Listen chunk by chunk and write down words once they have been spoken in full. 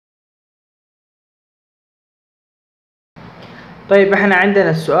طيب احنا عندنا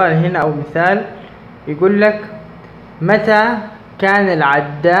السؤال هنا او مثال يقول لك متى كان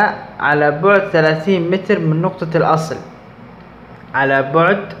العداء على بعد 30 متر من نقطة الأصل؟ على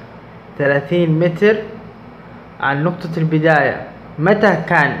بعد 30 متر عن نقطة البداية. متى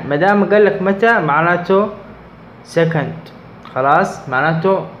كان؟ مادام قال لك متى معناته سكند، خلاص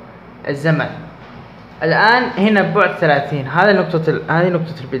معناته الزمن. الآن هنا بعد 30، هذه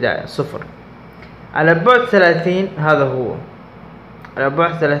نقطة البداية صفر. على بعد 30 هذا هو، على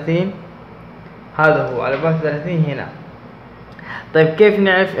بعد 30 هذا هو، على بعد 30 هنا. طيب كيف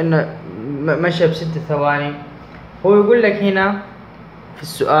نعرف انه مشى ب6 ثواني؟ هو يقول لك هنا في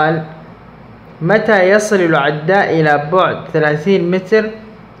السؤال متى يصل العداء إلى بعد 30 متر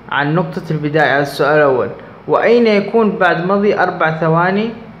عن نقطة البداية؟ هذا السؤال الأول. وأين يكون بعد مضي 4 ثواني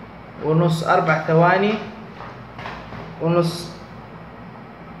ونص؟ 4 ثواني ونص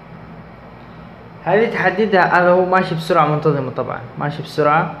هذه تحددها. هذا هو ماشي بسرعة منتظمة، طبعا ماشي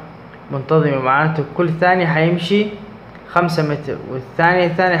بسرعة منتظمة، معناته كل ثانية حيمشي 5 متر،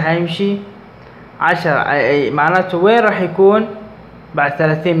 والثانية حيمشي 10. معناته وين راح يكون بعد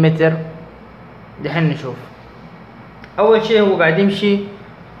 30 متر؟ دحين نشوف. أول شيء هو قاعد يمشي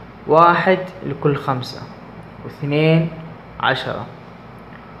 1 لكل 5، 2 10،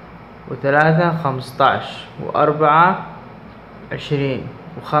 3 15، 4 20،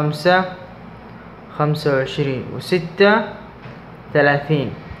 5 25، 6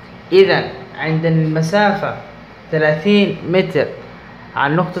 30. إذا عندنا المسافة 30 متر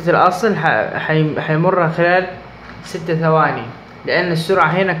عن نقطة الأصل حيمرها خلال 6 ثواني، لأن السرعة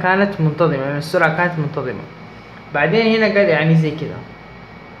هنا كانت منتظمة، بعدين هنا قال يعني زي كذا.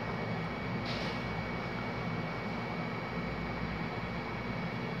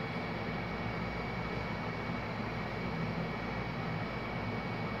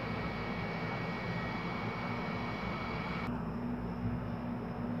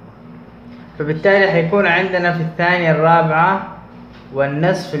 فبالتالي حيكون عندنا في الثانية الرابعة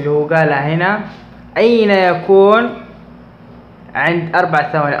والنصف اللي هو قالها هنا أين يكون عند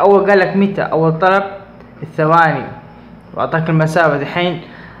 4 ثواني. أول قال لك متى، أول طلب الثواني وأعطاك المسافة، دحين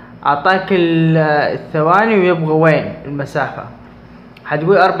أعطاك الثواني ويبغى وين المسافة.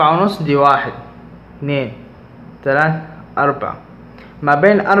 حتقول 4.5، دي 1 2 3 4، ما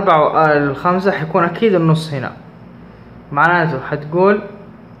بين 4 و5 حيكون أكيد النص هنا. معناته حتقول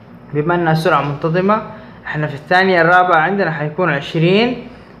بما أنها سرعة منتظمة احنا في الثانية الرابعة عندنا حيكون 20.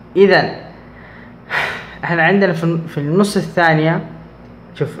 إذا احنا عندنا في النص الثانية،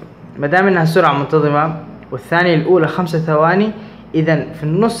 شوف مادام انها سرعة منتظمة والثانية الأولى 5 ثواني، إذا في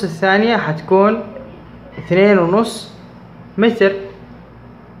النص الثانية حتكون 2.5 متر،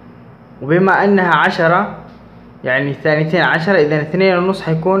 وبما أنها 10 يعني ثانيتين 10، إذا 2.5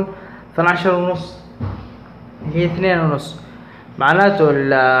 حيكون 12.5، هي 2.5. معناته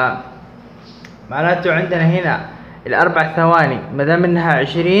عندنا هنا 4 ثواني مادام انها 20،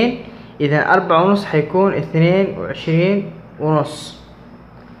 اذا 4.5 حيكون 22.5،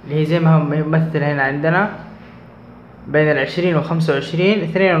 اللي هي زي ما هو يمثل هنا عندنا بين 20 و25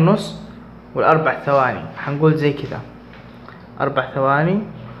 2.5 والأربع ثواني. حنقول زي كذا 4 ثواني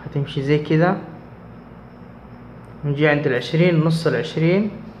هتمشي زي كذا، نجي عند 20 نص 20،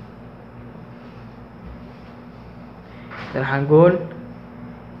 إذا حنقول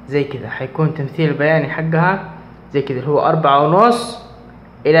زي كذا حيكون تمثيل البياني حقها زي كذا، اللي هو 4.5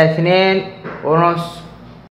 إلى 2.5.